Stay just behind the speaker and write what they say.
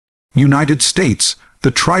United States,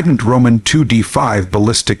 the Trident II D5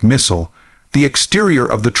 ballistic missile. The exterior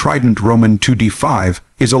of the Trident II D5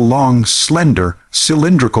 is a long, slender,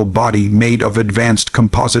 cylindrical body made of advanced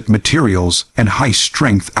composite materials and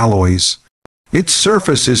high-strength alloys. Its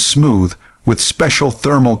surface is smooth, with special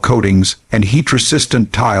thermal coatings and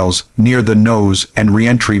heat-resistant tiles near the nose and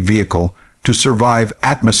reentry vehicle to survive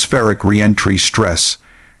atmospheric reentry stress.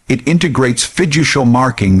 It integrates fiducial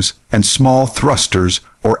markings and small thrusters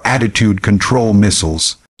or attitude control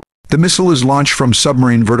missiles. The missile is launched from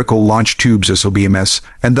submarine vertical launch tubes SLBMs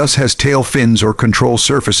and thus has tail fins or control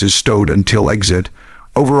surfaces stowed until exit.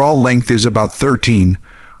 Overall length is about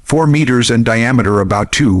 13.4 meters and diameter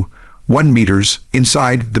about 2.1 meters.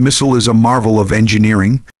 Inside, the missile is a marvel of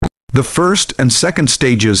engineering. The first and second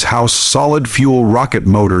stages house solid fuel rocket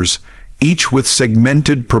motors, each with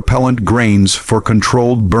segmented propellant grains for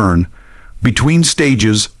controlled burn. Between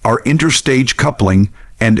stages are interstage coupling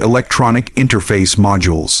and electronic interface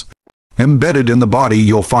modules. Embedded in the body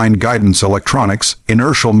you'll find guidance electronics,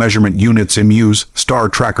 inertial measurement units MUs, star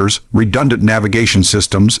trackers, redundant navigation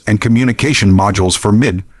systems, and communication modules for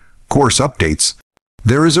mid-course updates.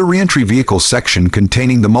 There is a reentry vehicle section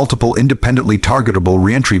containing the multiple independently targetable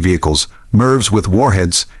reentry vehicles, MIRVs with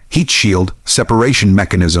warheads, heat shield, separation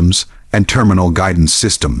mechanisms, and terminal guidance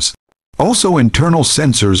systems. Also, internal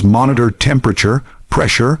sensors monitor temperature,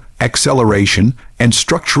 pressure, acceleration, and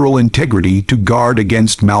structural integrity to guard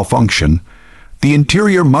against malfunction. The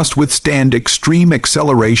interior must withstand extreme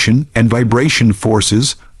acceleration and vibration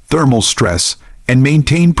forces, thermal stress, and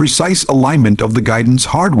maintain precise alignment of the guidance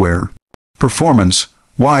hardware.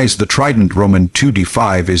 Performance-wise, the Trident II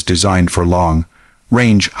D5 is designed for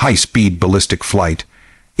long-range, high-speed ballistic flight.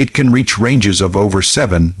 It can reach ranges of over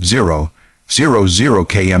 7,000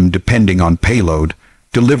 km depending on payload,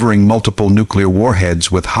 delivering multiple nuclear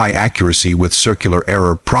warheads with high accuracy with circular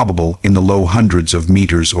error probable in the low hundreds of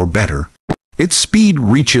meters or better. Its speed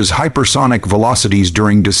reaches hypersonic velocities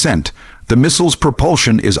during descent. The missile's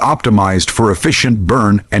propulsion is optimized for efficient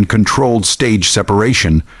burn and controlled stage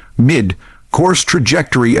separation. Mid-course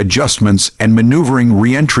trajectory adjustments and maneuvering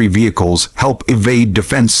reentry vehicles help evade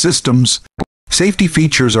defense systems. Safety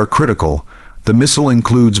features are critical. The missile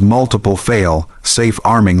includes multiple fail-safe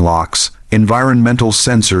arming locks, environmental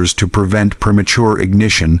sensors to prevent premature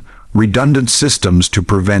ignition, redundant systems to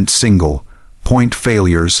prevent single-point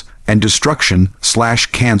failures, and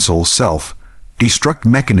destruction/cancel self-destruct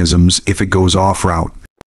mechanisms if it goes off-route.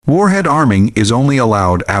 Warhead arming is only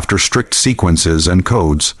allowed after strict sequences and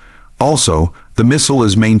codes. Also, the missile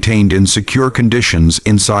is maintained in secure conditions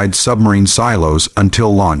inside submarine silos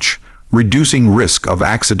until launch, reducing risk of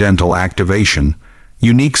accidental activation.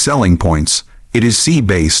 Unique selling points: it is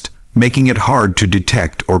sea-based, making it hard to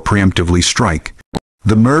detect or preemptively strike.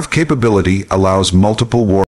 The MIRV capability allows multiple